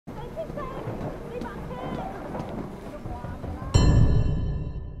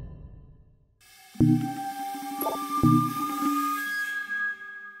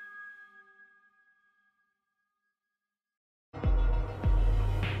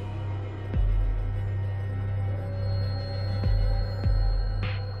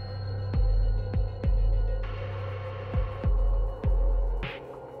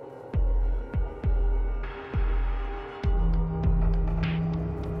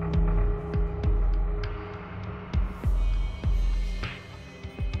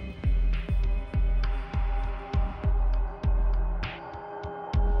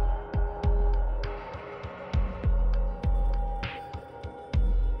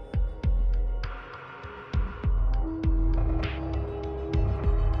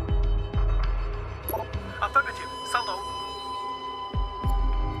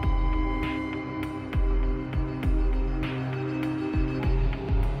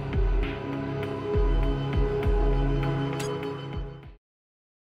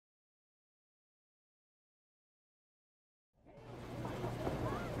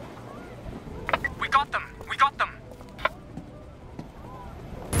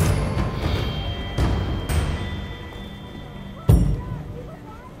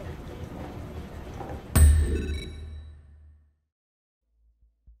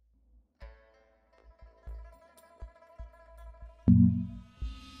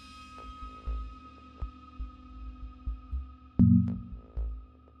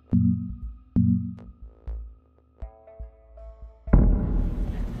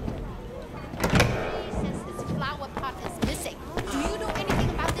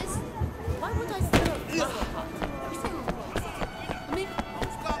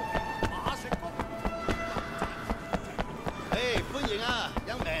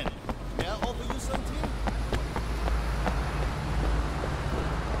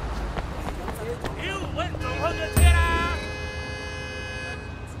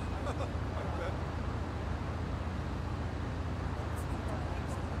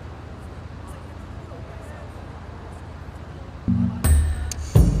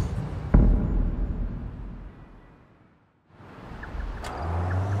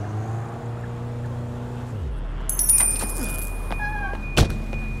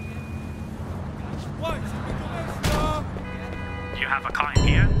have a car in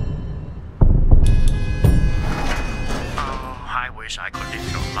here? Oh, I wish I could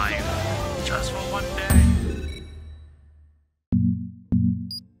live your life just for one day.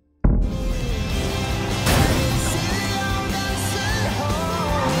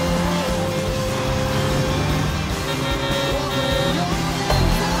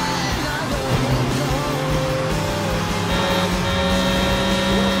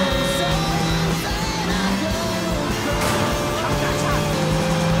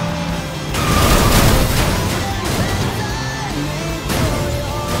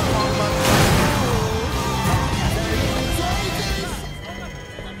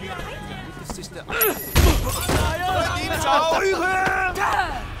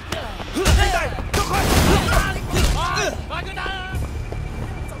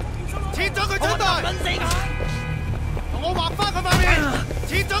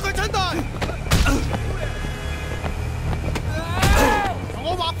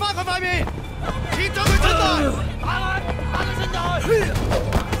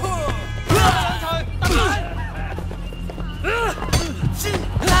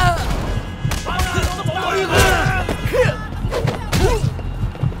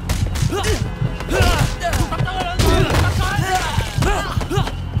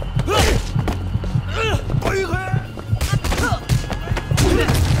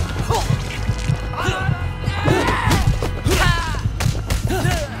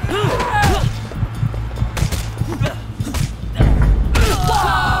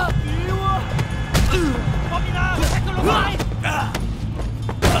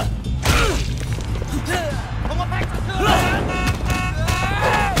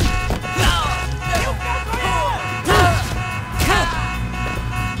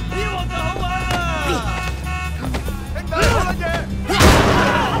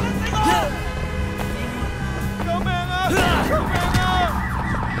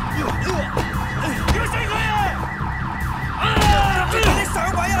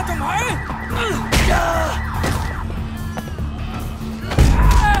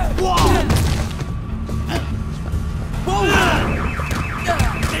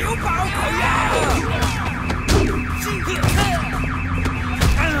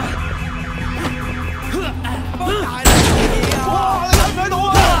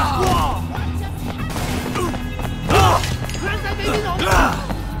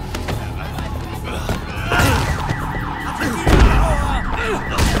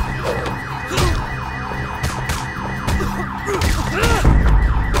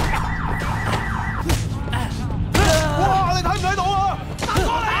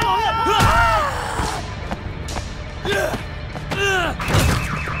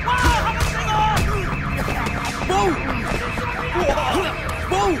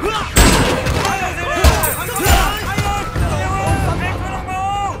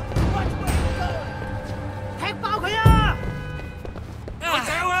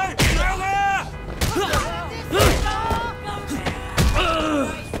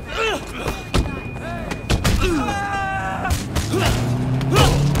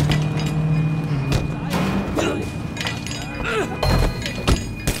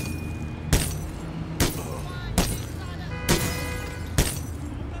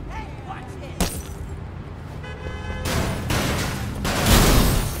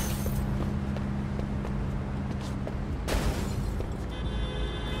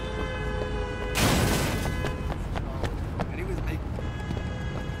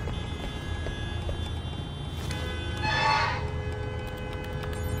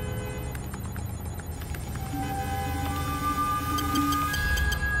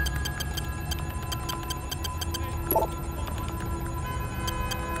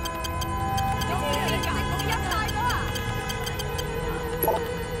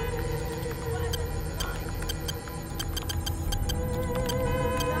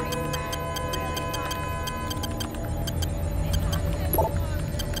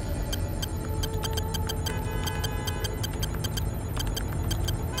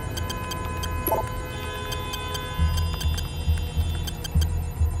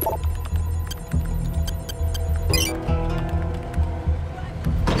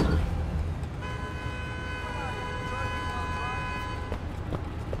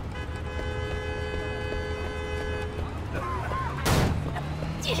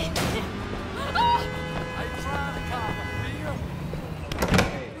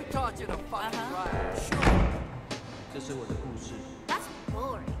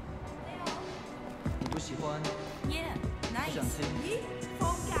 喜欢， Yeah, 不 nice. 想听，咦，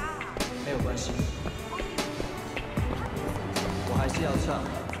放假？没有关系，我还是要唱，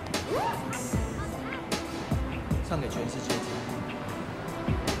唱给全世界听。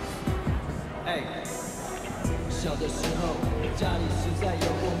哎，小的时候家里实在有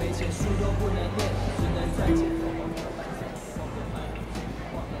过没钱，书都不能念，只能在街头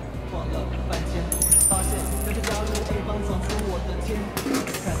晃了半天，发现跟着加入 A 帮闯出我的天，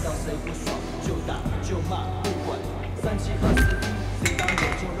看到谁不爽就打就骂，不管3721，谁当脸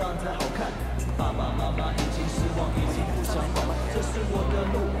就让他好看。爸爸妈妈已经失望，已经不想管，这是我的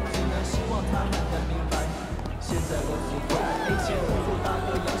路，只能希望他们能明白。现在我只会 A 钱做大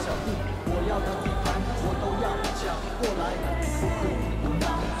哥养小弟，我要的地盘我都要抢过来，不哭不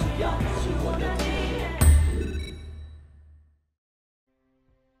闹，只要是我的天。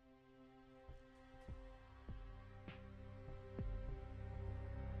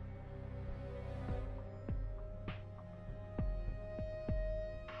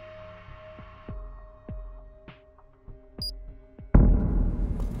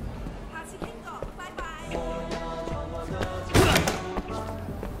下次傾過，拜拜。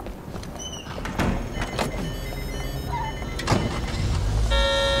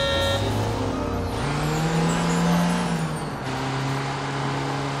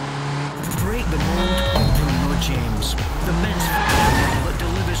Break the mold with Bruno James, the men's fashion that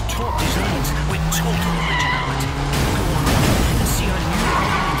delivers top designs with total originality. Go online and see our new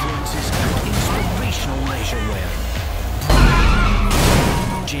influences and inspirational leisure wear.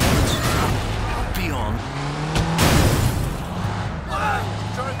 James, beyond.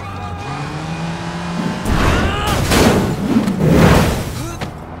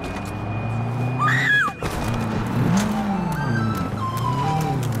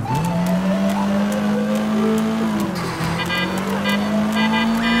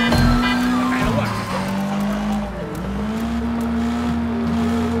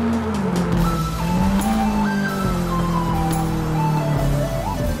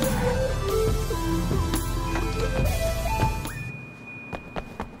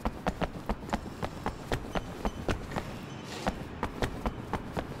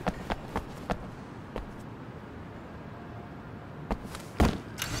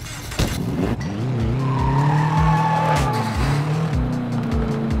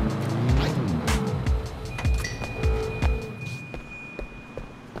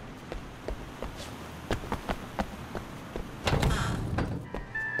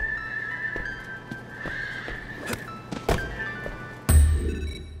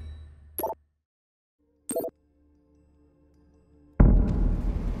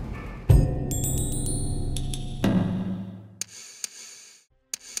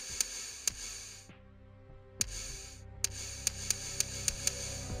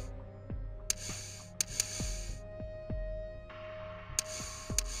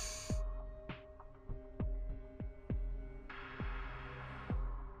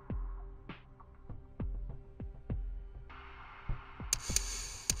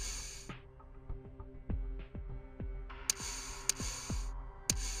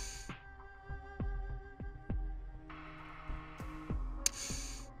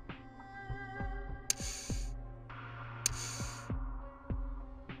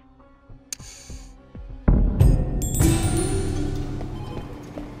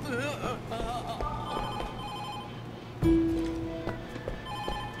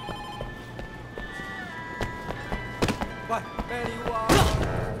喂，咩料啊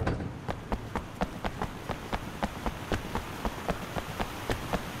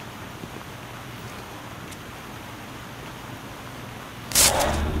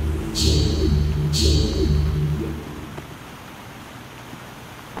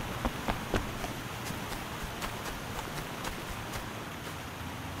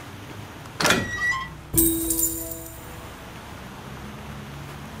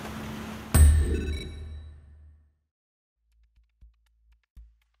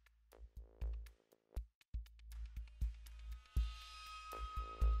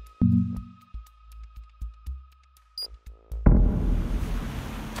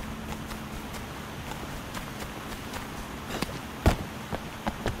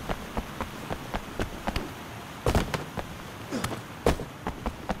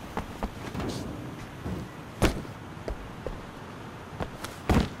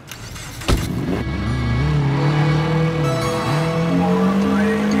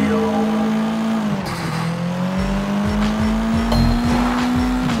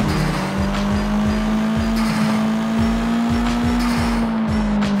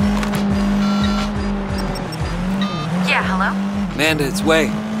？Amanda, it's Wei.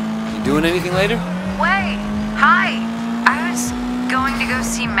 You You doing anything later? Wei, hi. I was going to go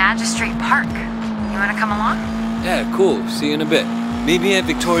see Magistrate Park. You want to come along? Yeah, cool. See you in a bit. Meet me at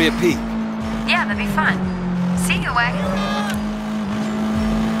Victoria Peak. Yeah, that'd be fun. See you, Wei.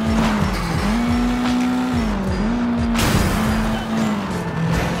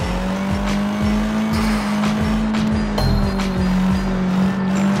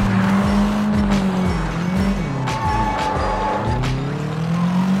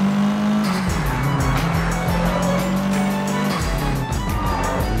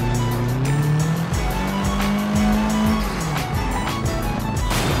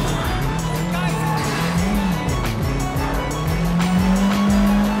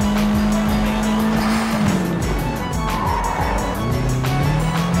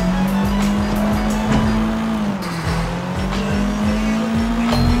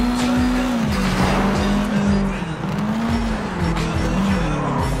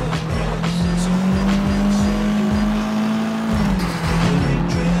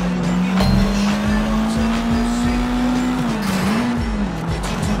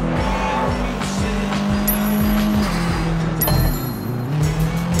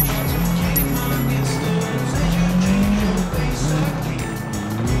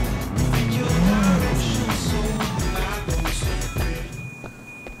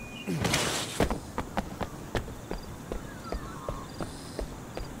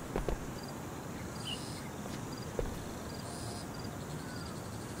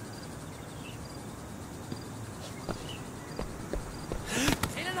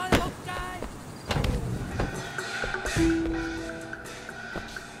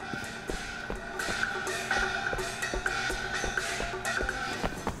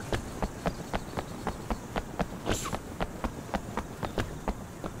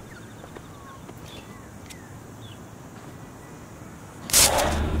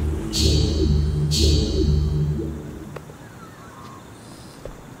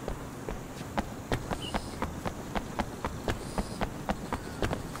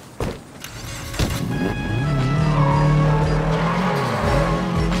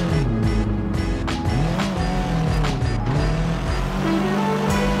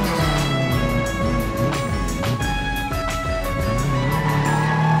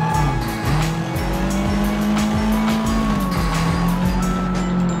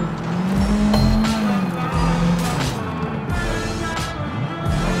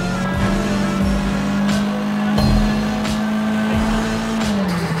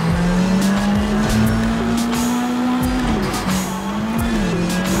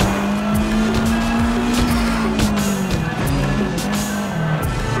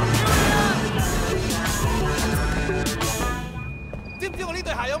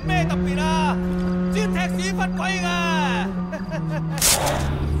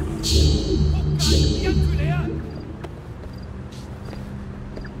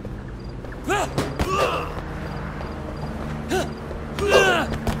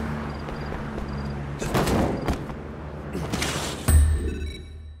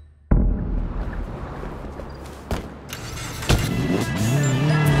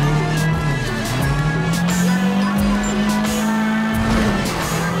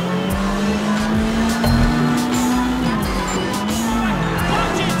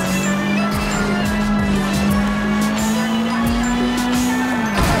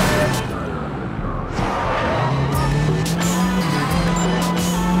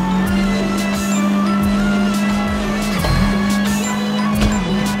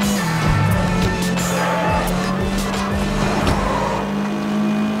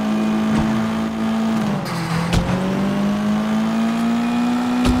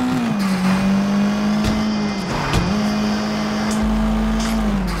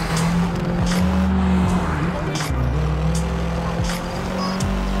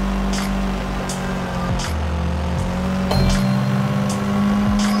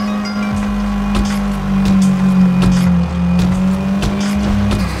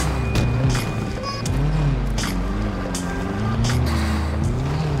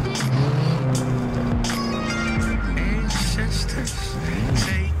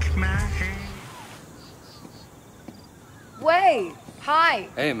 Wei, hi.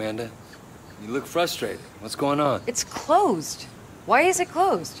 Hey, Amanda. You look frustrated. What's going on? It's closed. Why is it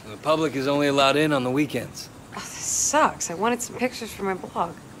closed? The public is only allowed in on the weekends. Oh, this sucks. I wanted some pictures for my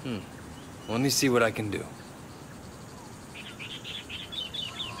blog. Well, let me see what I can do.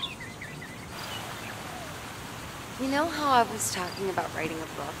 You know how I was talking about writing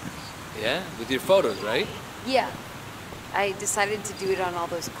a book? Yeah? With your photos, right? Yeah. I decided to do it on all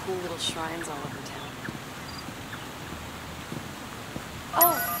those cool little shrines all over town.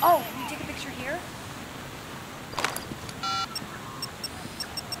 Oh,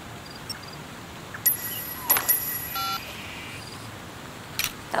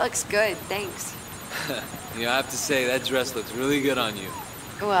 That looks good, thanks. You know, I have to say, that dress looks really good on you.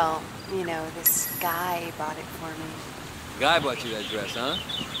 Well, you know, this guy bought it for me. The guy bought you that dress, huh?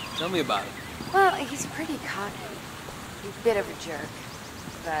 Tell me about it. Well, he's pretty cocky. He's a bit of a jerk,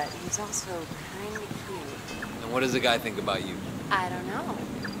 but he's also kind of cute. And what does the guy think about you? I don't know.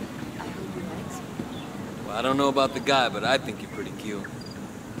 I hope he likes me. Well, I don't know about the guy, but I think you're pretty cute.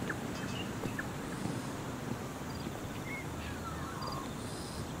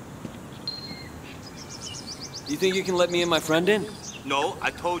 You think you can let me and my friend in? No,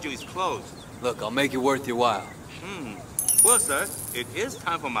 I told you it's closed. Look, I'll make it worth your while. Well, sir, it is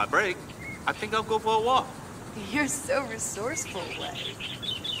time for my break. I think I'll go for a walk. You're so resourceful, Wes.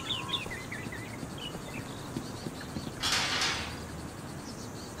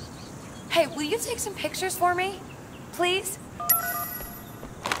 Hey, will you take some pictures for me? Please?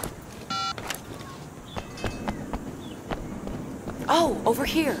 Oh, over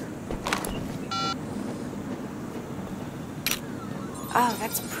here. Oh,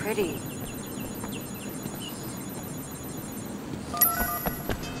 that's pretty.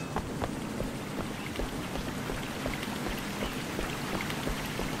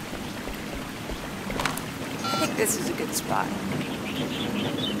 I think this is a good spot.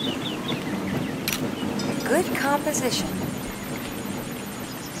 Good composition.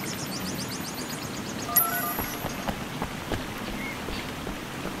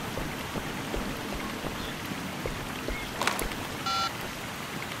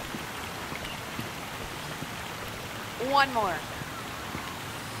 One more.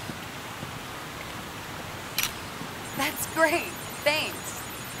 That's great. Thanks.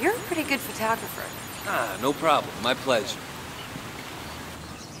 You're a pretty good photographer. Ah, no problem. My pleasure.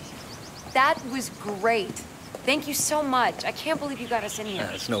 That was great. Thank you so much. I can't believe you got us in here.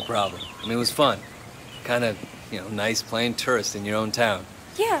 It's no problem. I mean, it was fun. Kind of, you know, nice playing tourist in your own town.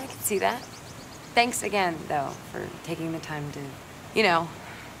 Yeah, I can see that. Thanks again, though, for taking the time to, you know,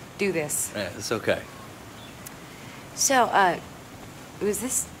 do this. Yeah, it's okay. So, was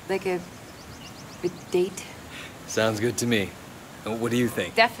this like a date? Sounds good to me. And what do you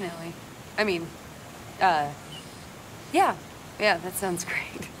think? Definitely. I mean, yeah, that sounds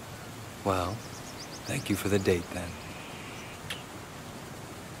great. Well, thank you for the date, then.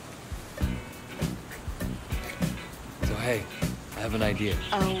 So, hey, I have an idea.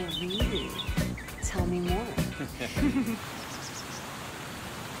 Oh, really? Tell me more.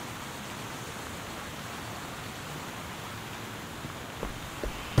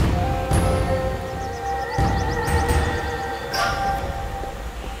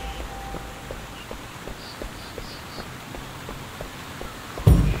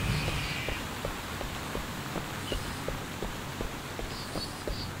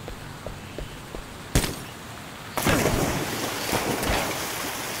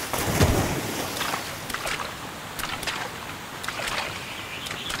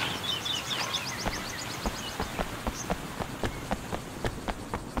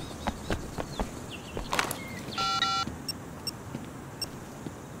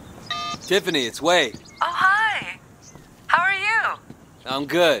 Tiffany, it's Wade. Oh, hi. How are you? I'm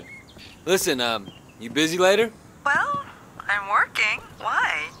good. Listen, you busy later? Well, I'm working.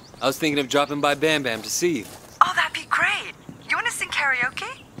 Why? I was thinking of dropping by Bam Bam to see you. Oh, that'd be great. You want to sing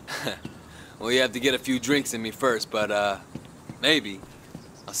karaoke? Well, you have to get a few drinks in me first, but, maybe.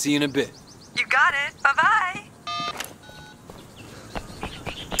 I'll see you in a bit. You got it. Bye-bye.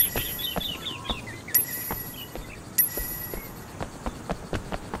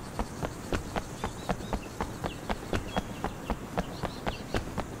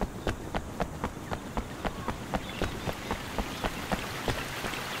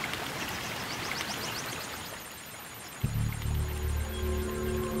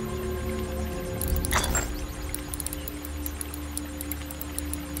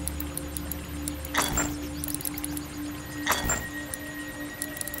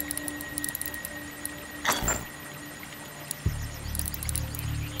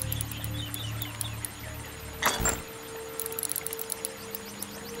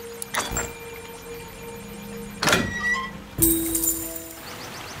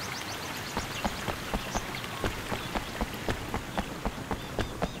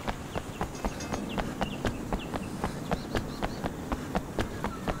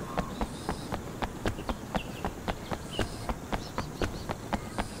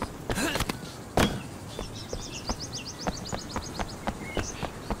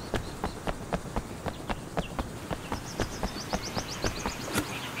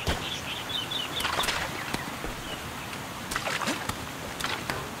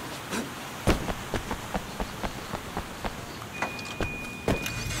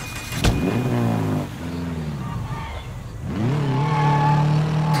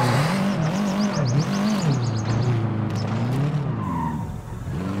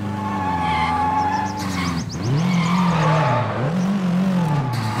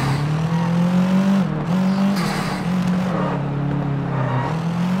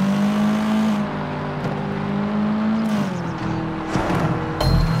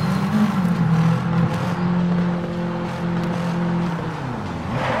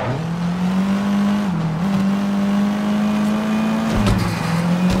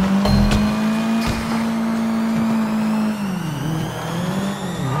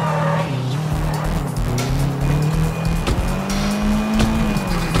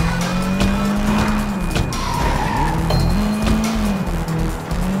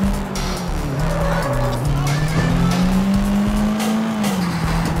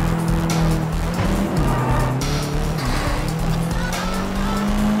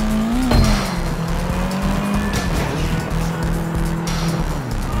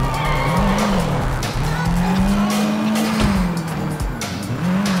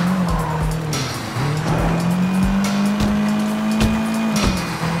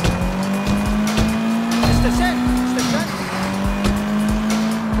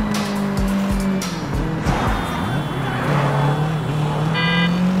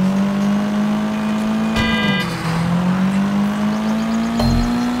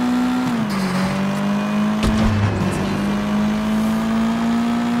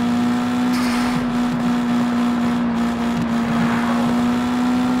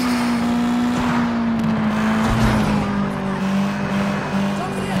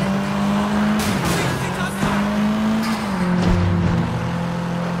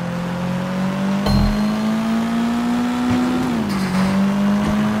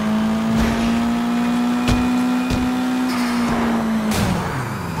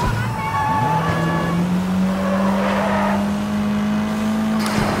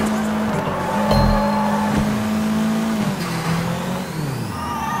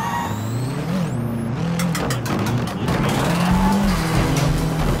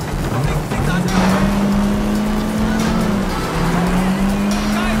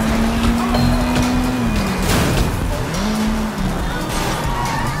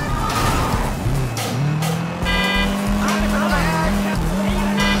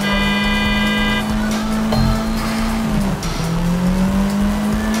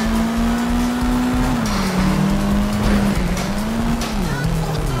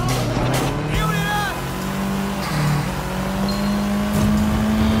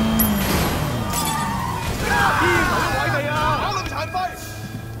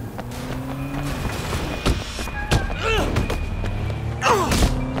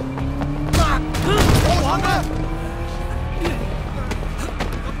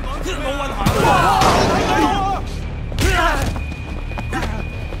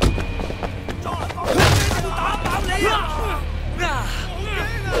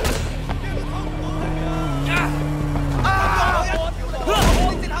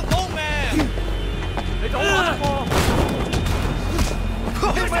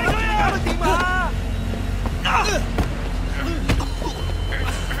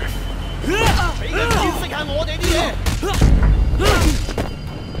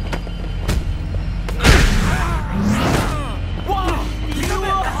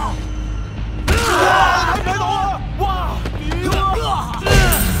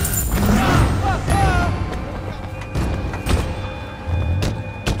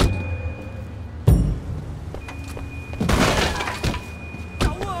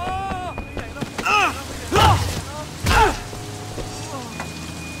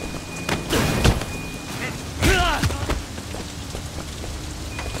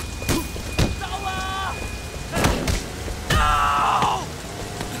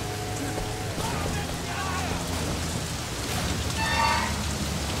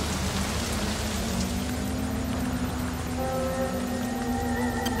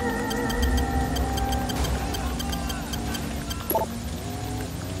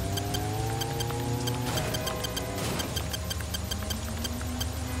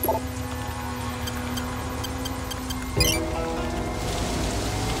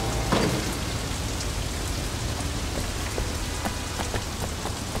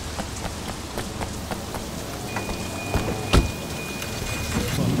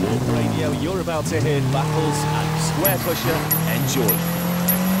 Danielle, you're about to hear Battles and Square Pusher. Enjoy.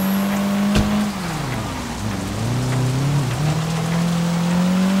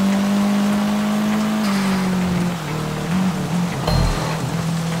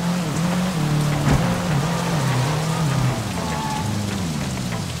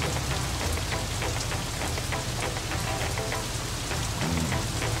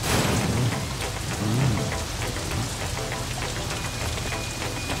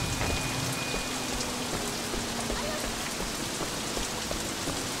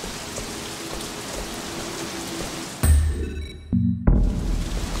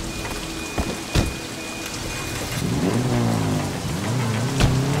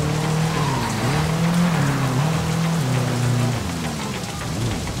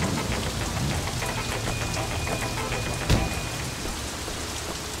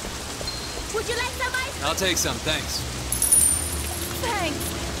 I'll take some, thanks.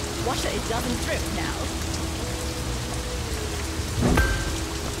 Thanks. Watch that it doesn't drip now.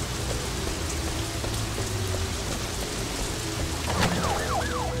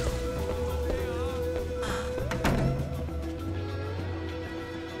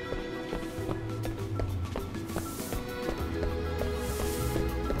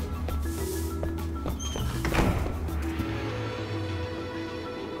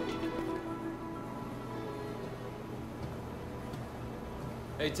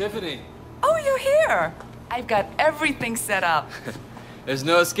 Hey, Tiffany. Oh, you're here. I've got everything set up. There's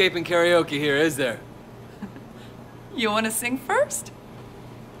no escaping karaoke here, is there? You want to sing first?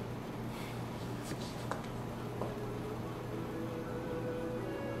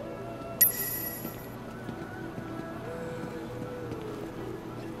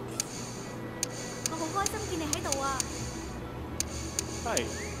 Right,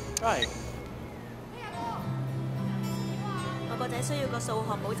 right. 我個仔需要個數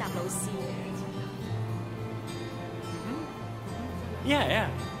學補習老師。Yeah, yeah.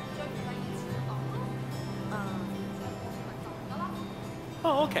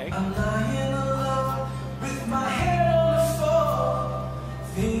 Oh, okay. I'm lying alone with my head on the floor,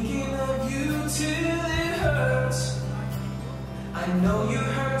 thinking of you till it hurts. I know you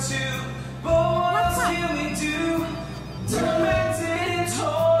hurt too, but what else can we do? Tormented and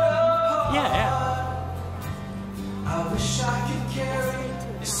torn apart. Yeah, yeah. I wish I could carry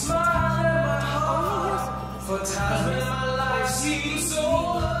a smile in my heart for times when my life seems so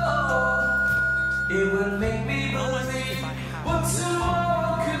long. It would make me believe what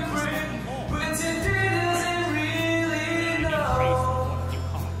tomorrow could bring, but today doesn't really know.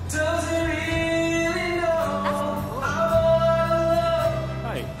 Doesn't really know.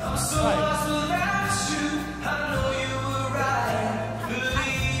 I'm so lost without you. I know you were right,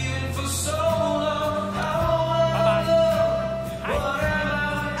 believing for so long. I want love. What am I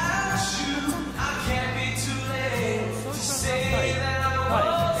without you? I can't be too late to say that I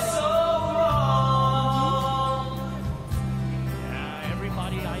was so wrong.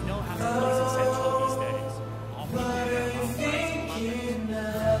 Everybody I know has a place in Central these days. All people What are you thinking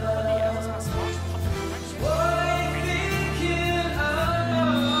of? Nobody else has much perfection. What are you thinking of?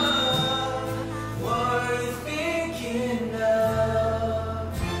 What are you thinking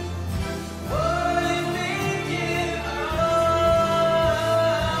of? What are you thinking of?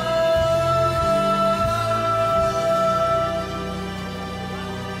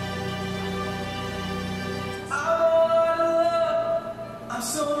 I wanna love. I'm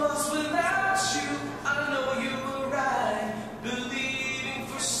so lost without you. I know you were right, believing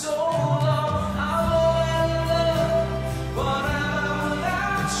for so long. I wanna love, but I'm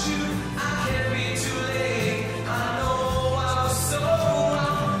without you. I can't be too late. I know I was so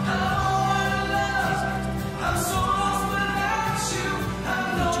wrong. I wanna love. I'm so lost without you. I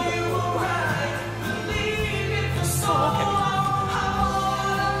know you were right, believing for so long. I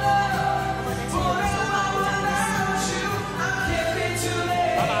wanna love, but I'm without you. I can't be too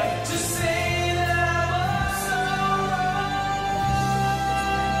late to say that I was so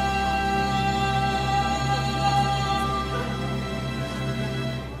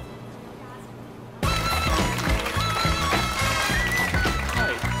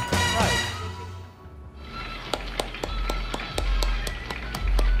Right, right.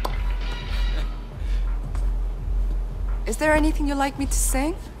 Is there anything you'd like me to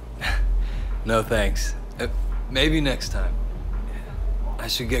sing? No thanks. Maybe next time. I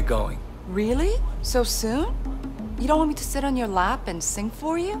should get going. Really? So soon? You don't want me to sit on your lap and sing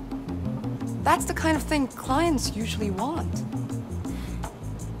for you? That's the kind of thing clients usually want.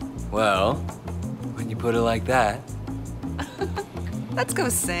 Well, when you put it like that. Let's go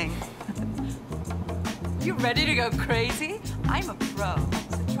sing. You ready to go crazy? I'm a pro,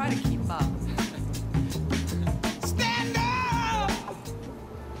 so try try to keep up. Stand up!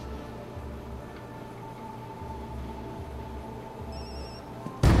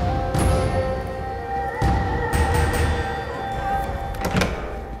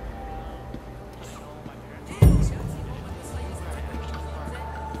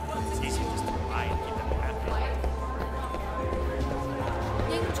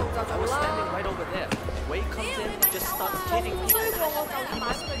 Standing right over there. Wei comes in, just starts hitting people. He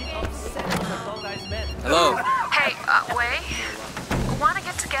must be upset with the Dong-Ai's men. Hello. Hey, Wei? Wanna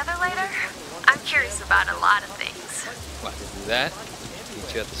get together later? I'm curious about a lot of things. What, to do that?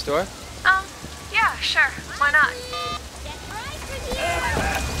 Meet you at the store? Yeah, sure. Why not?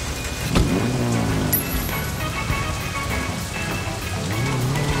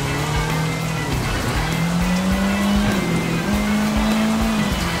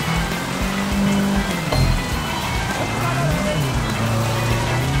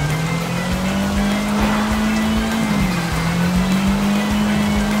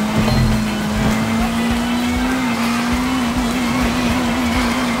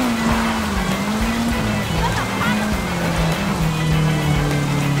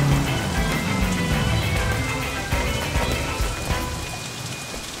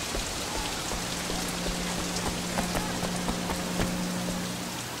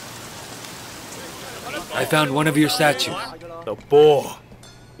 I found one of your statues. The boar.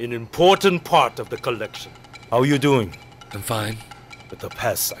 An important part of the collection. How are you doing? I'm fine. With the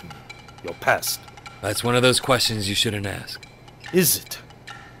past, I mean. Your past. That's one of those questions you shouldn't ask. Is it?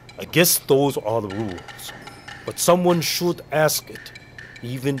 I guess those are the rules. But someone should ask it,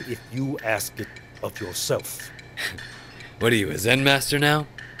 even if you ask it of yourself. What are you, a Zen master now?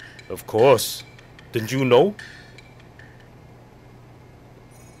 Of course. Didn't you know?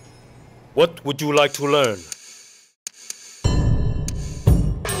 What would you like to learn?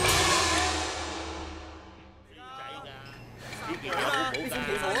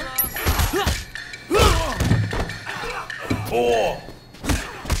 Four.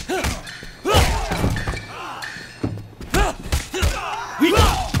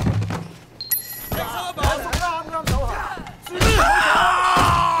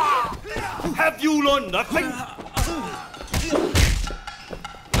 Have you learned nothing?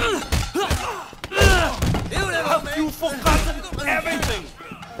 Have you forgotten everything?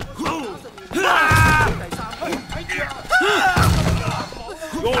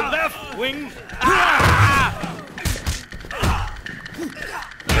 Your left wing.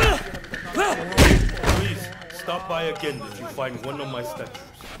 Please stop by again if you find one of my statues.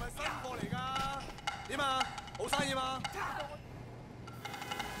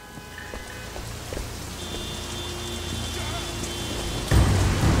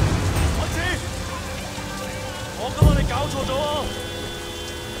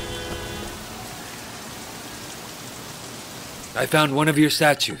 I found one of your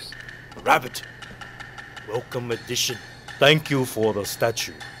statues. Rabbit. Welcome addition. Thank you for the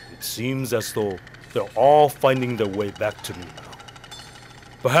statue. It seems as though they're all finding their way back to me now.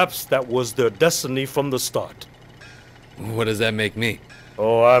 Perhaps that was their destiny from the start. What does that make me?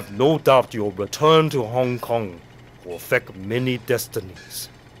 Oh, I have no doubt your return to Hong Kong will affect many destinies.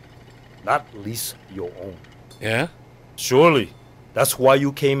 Not least your own. Yeah? Surely. That's why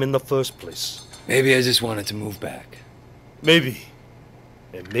you came in the first place. Maybe I just wanted to move back. Maybe.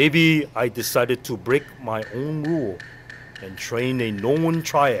 And maybe I decided to break my own rule and train a known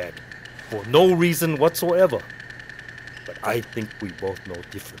triad for no reason whatsoever. But I think we both know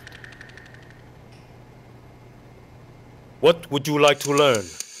different. What would you like to learn?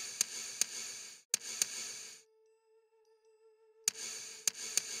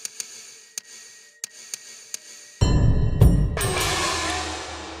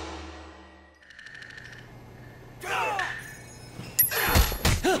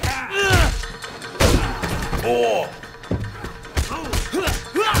 Four.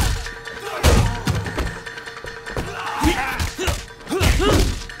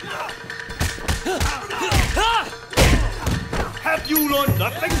 Have you learned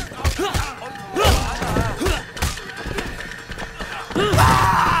nothing?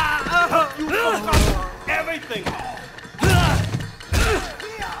 Have you forgotten everything?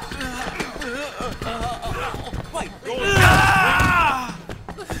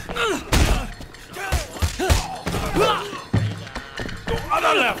 Your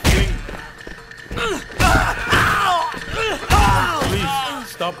other left wing. Please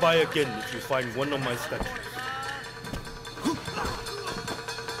stop by again if you find one of my statues.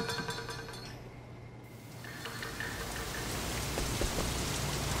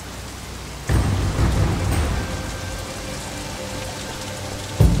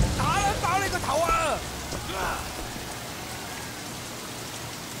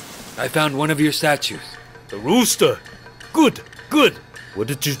 I found one of your statues. The rooster! Good, good! What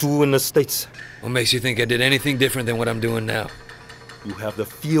did you do in the States? What makes you think I did anything different than what I'm doing now? You have the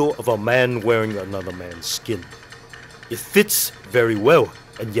feel of a man wearing another man's skin. It fits very well,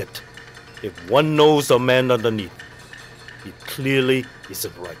 and yet, if one knows the man underneath, it clearly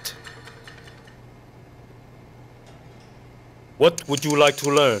isn't right. What would you like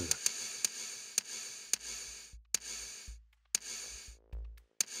to learn?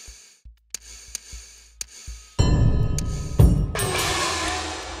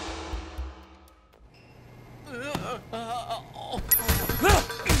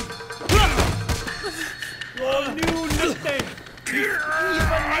 Your new nickname is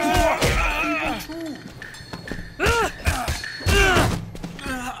even true.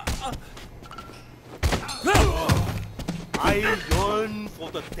 I yearn for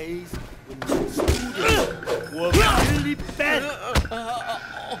the days when the students were really bad.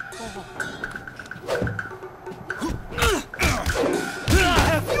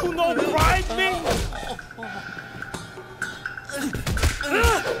 Have you no pride, Ming?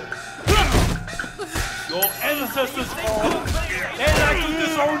 Your ancestors fought. They like to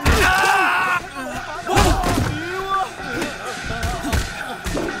disown you.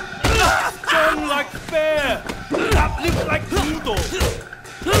 Strong like bear. Uplift like eagle.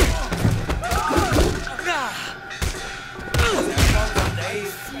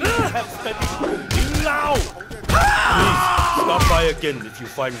 Have studied now. Please stop by again if you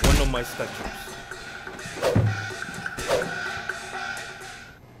find one of my statues.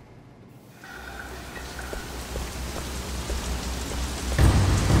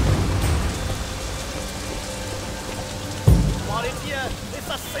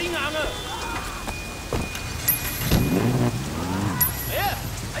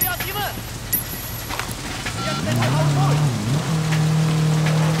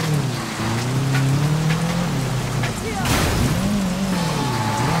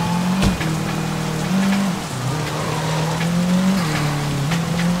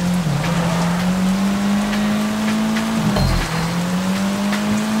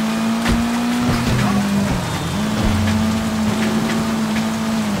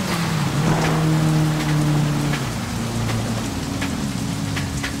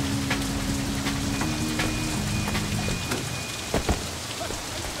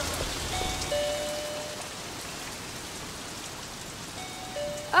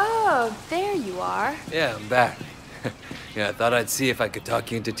 Oh, there you are. Yeah, I'm back. Yeah, I thought I'd see if I could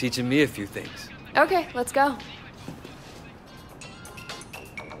talk you into teaching me a few things. Okay, let's go.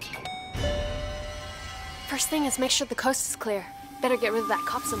 First thing is make sure the coast is clear. Better get rid of that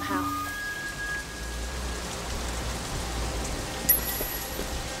cop somehow.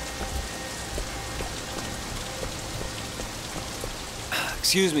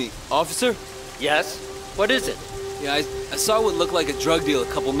 Excuse me, officer? Yes? What is it? Yeah, I saw what looked like a drug deal a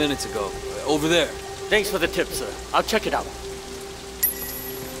couple minutes ago. Over there. Thanks for the tip, sir. I'll check it out.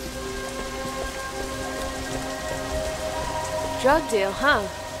 Drug deal, huh?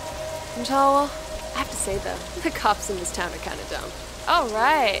 Well, I have to say though, the cops in this town are kind of dumb. All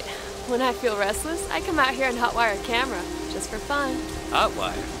right. When I feel restless, I come out here and hotwire a camera, just for fun.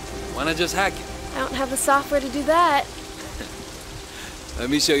 Hotwire? Why not just hack it? I don't have the software to do that. Let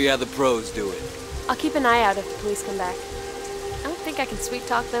me show you how the pros do it. I'll keep an eye out if the police come back. I don't think I can sweet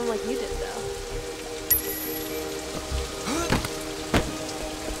talk them like you did, though.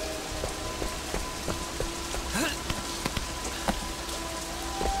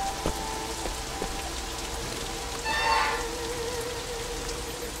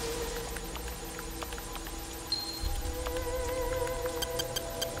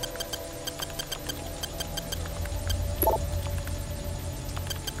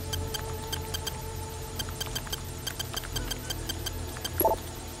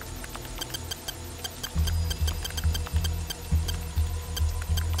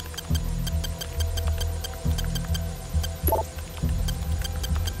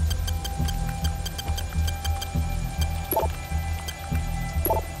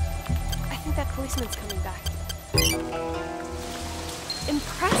 Policeman's coming back.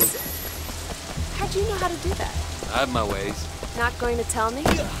 Impressive. How'd you know how to do that? I have my ways. Not going to tell me?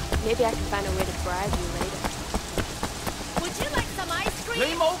 Maybe I can find a way to bribe you later. Would you like some ice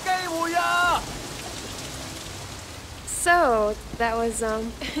cream? So, that was,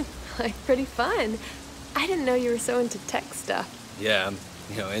 like, pretty fun. I didn't know you were so into tech stuff. Yeah, I'm,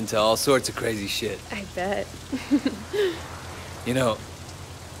 into all sorts of crazy shit. I bet.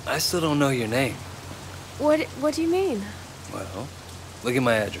 I still don't know your name. What do you mean? Well, look at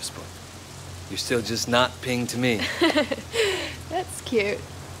my address book. You're still just not pinged to me. That's cute.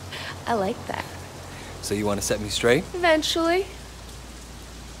 I like that. So you want to set me straight? Eventually.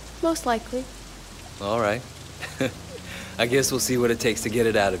 Most likely. All right. I guess we'll see what it takes to get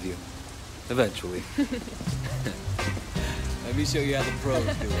it out of you. Eventually. Let me show you how the pros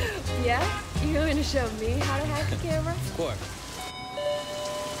do it. Yeah? You're going to show me how to hack a camera? Of course.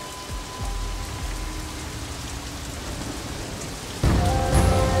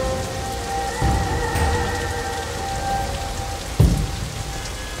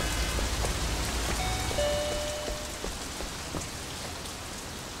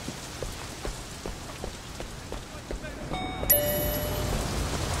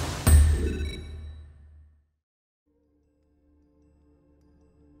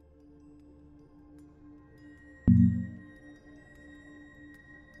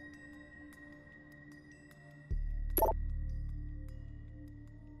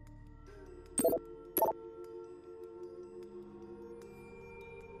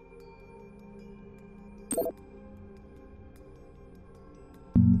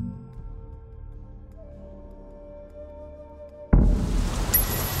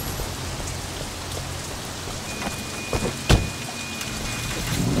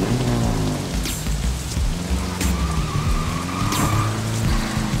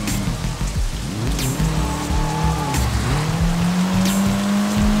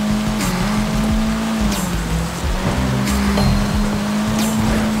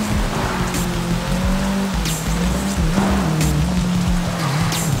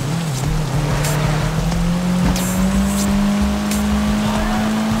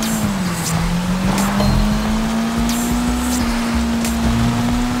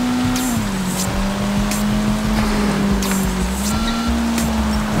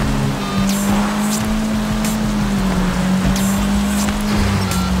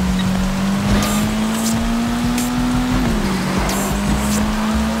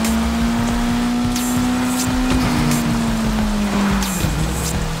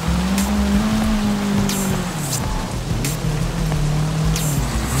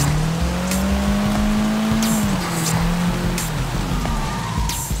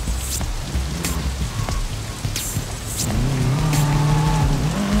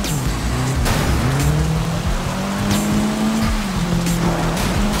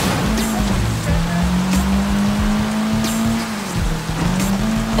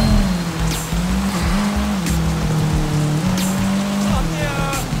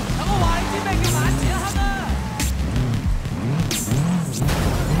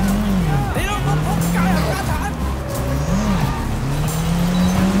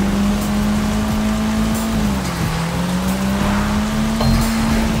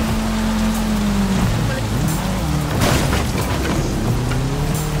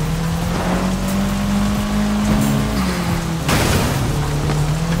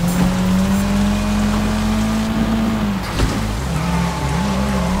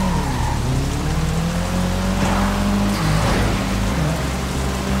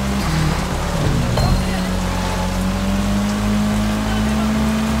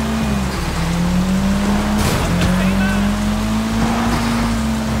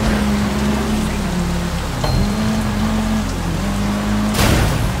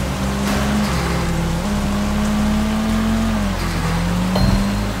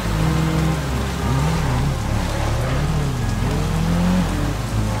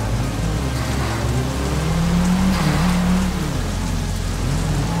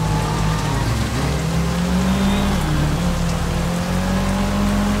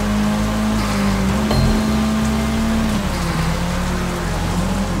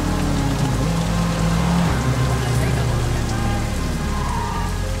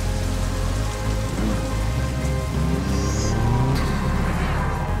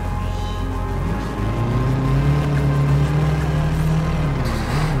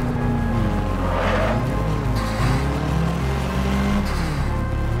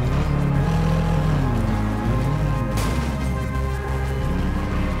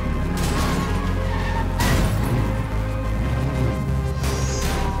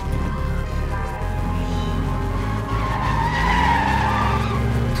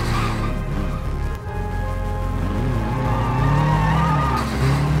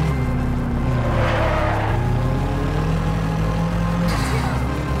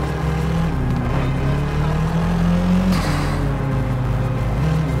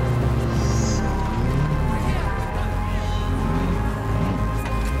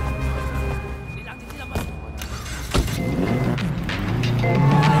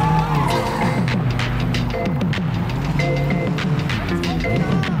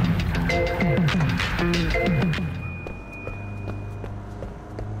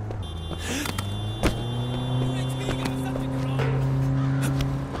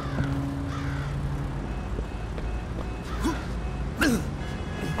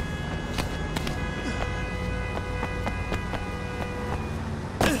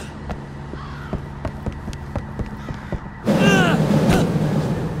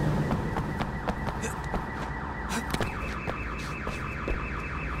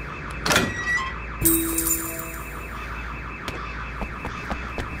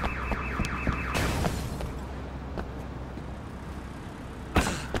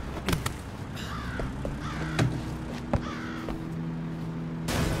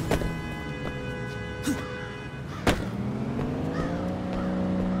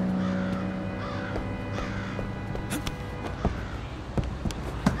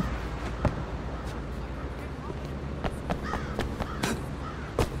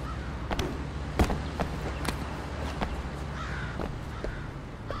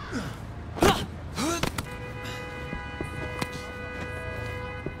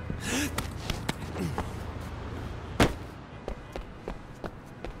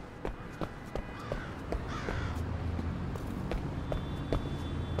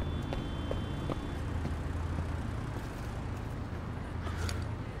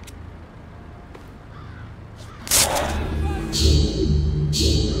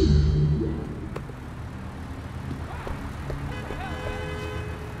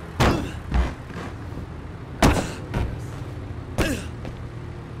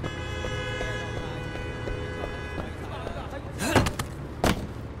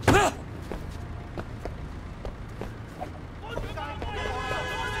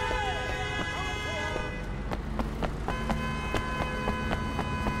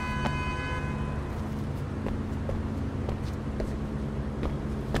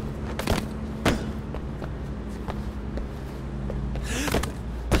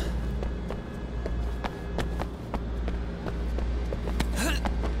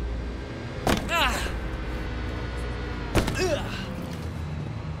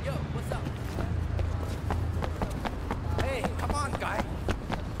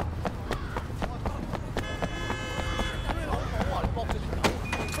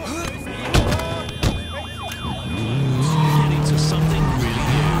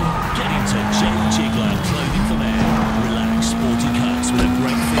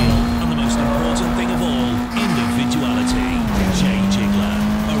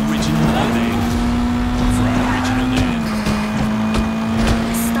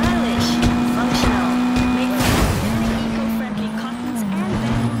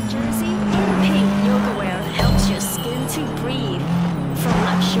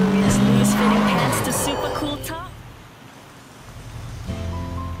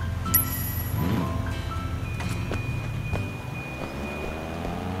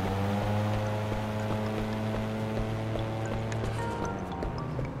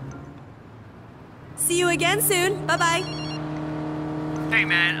 See you again soon. Bye-bye. Hey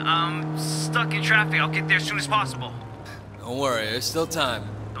man, I'm stuck in traffic. I'll get there as soon as possible. Don't worry, there's still time.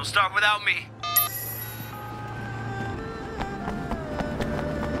 Don't start without me.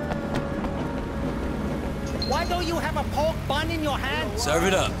 Why don't you have a pork bun in your hand? Serve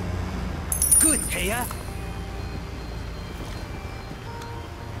it up. Good, Taya.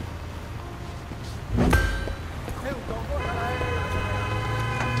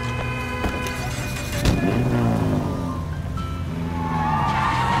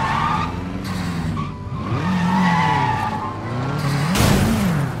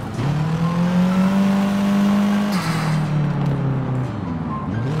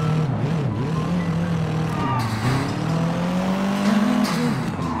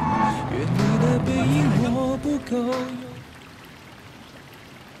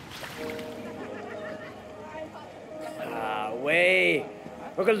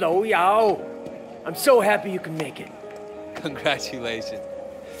 I'm so happy you can make it. Congratulations.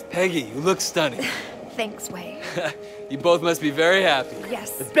 Peggy, you look stunning. Thanks, Wei. You both must be very happy.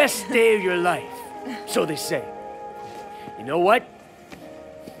 Yes. The best day of your life. So they say. You know what?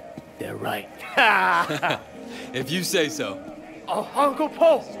 They're right. If you say so. Oh, Uncle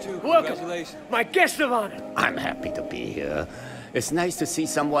Po, welcome. Congratulations. My guest of honor. I'm happy to be here. It's nice to see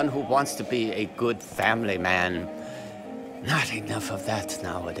someone who wants to be a good family man. Not enough of that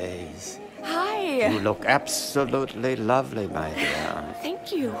nowadays. Hi. You look absolutely lovely, my dear.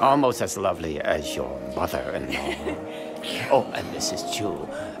 Thank you. Almost as lovely as your mother-in-law. Oh, and Mrs. Chu,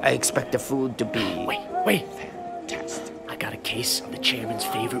 I expect the food to be... Wait. Fantastic. I got a case of the chairman's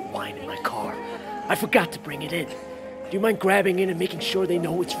favorite wine in my car. I forgot to bring it in. Do you mind grabbing in and making sure they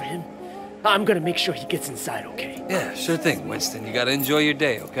know it's for him? I'm gonna make sure he gets inside, okay? Yeah, sure thing, Winston. You gotta enjoy your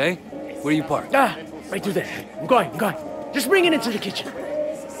day, okay? Where do you park? Right through there. I'm going. Just bring it into the kitchen.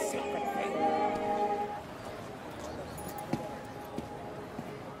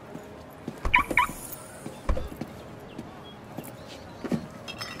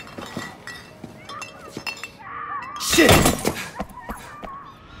 Shit!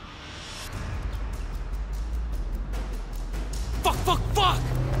 Fuck!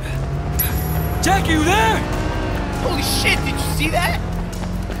 Jackie, you there? Holy shit, did you see that?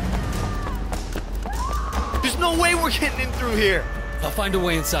 There's no way we're getting in through here. I'll find a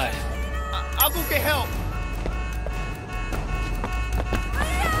way inside. I'll go get help.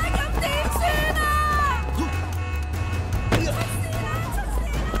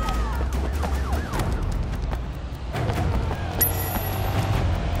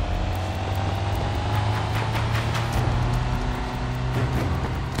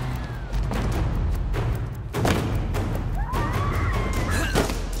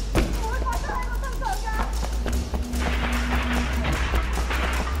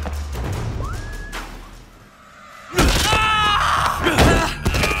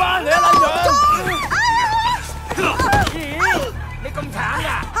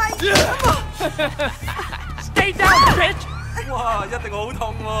 Stay down, bitch! 哇，一定好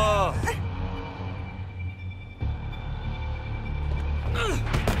痛喎！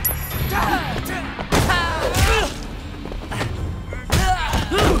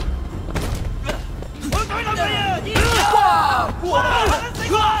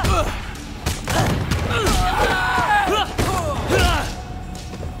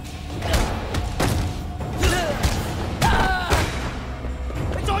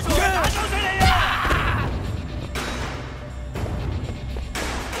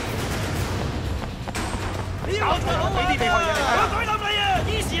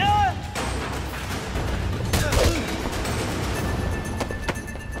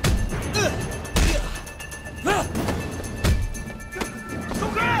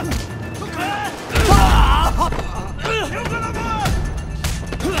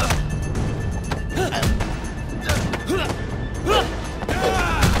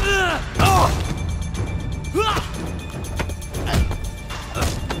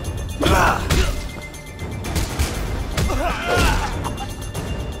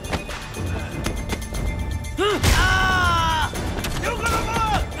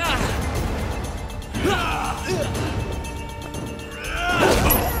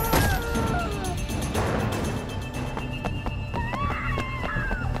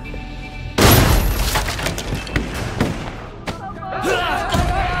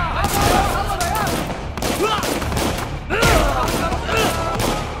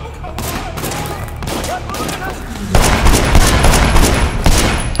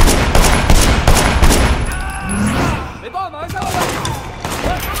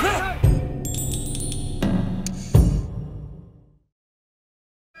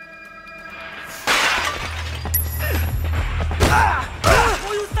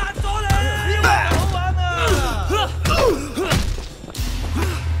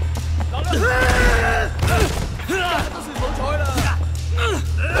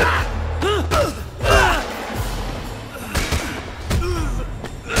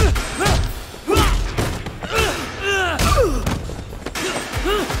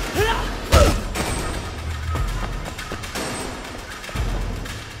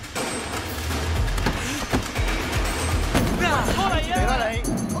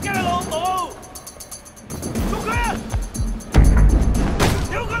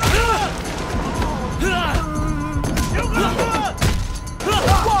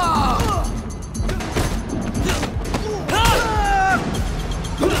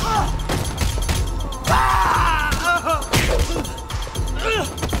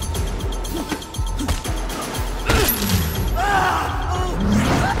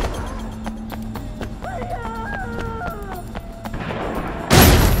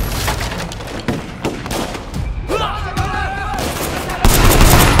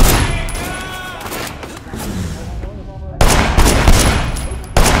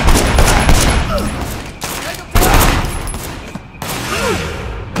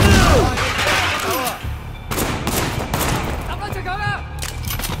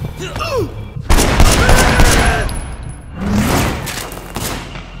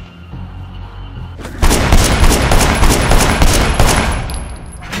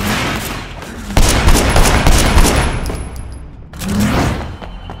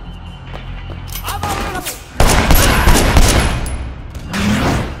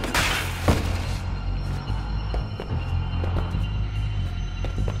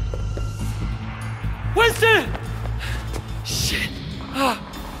 Winston! Shit.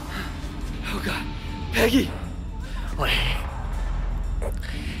 Oh God. Peggy! Wait.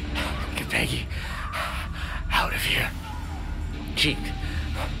 Get Peggy out of here.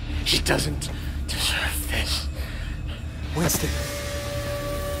 She doesn't deserve this. Winston.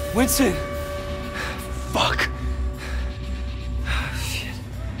 Winston! Fuck. Shit.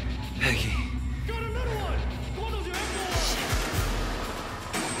 Peggy.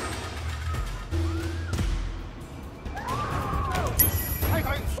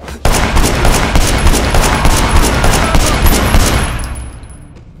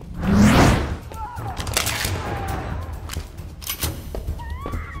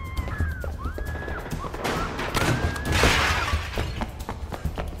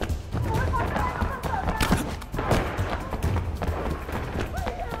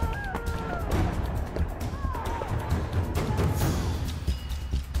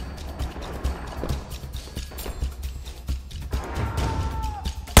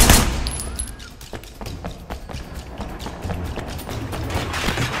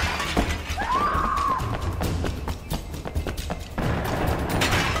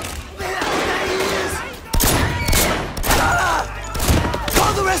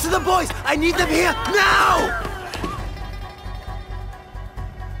 rest of the boys! I need them here now!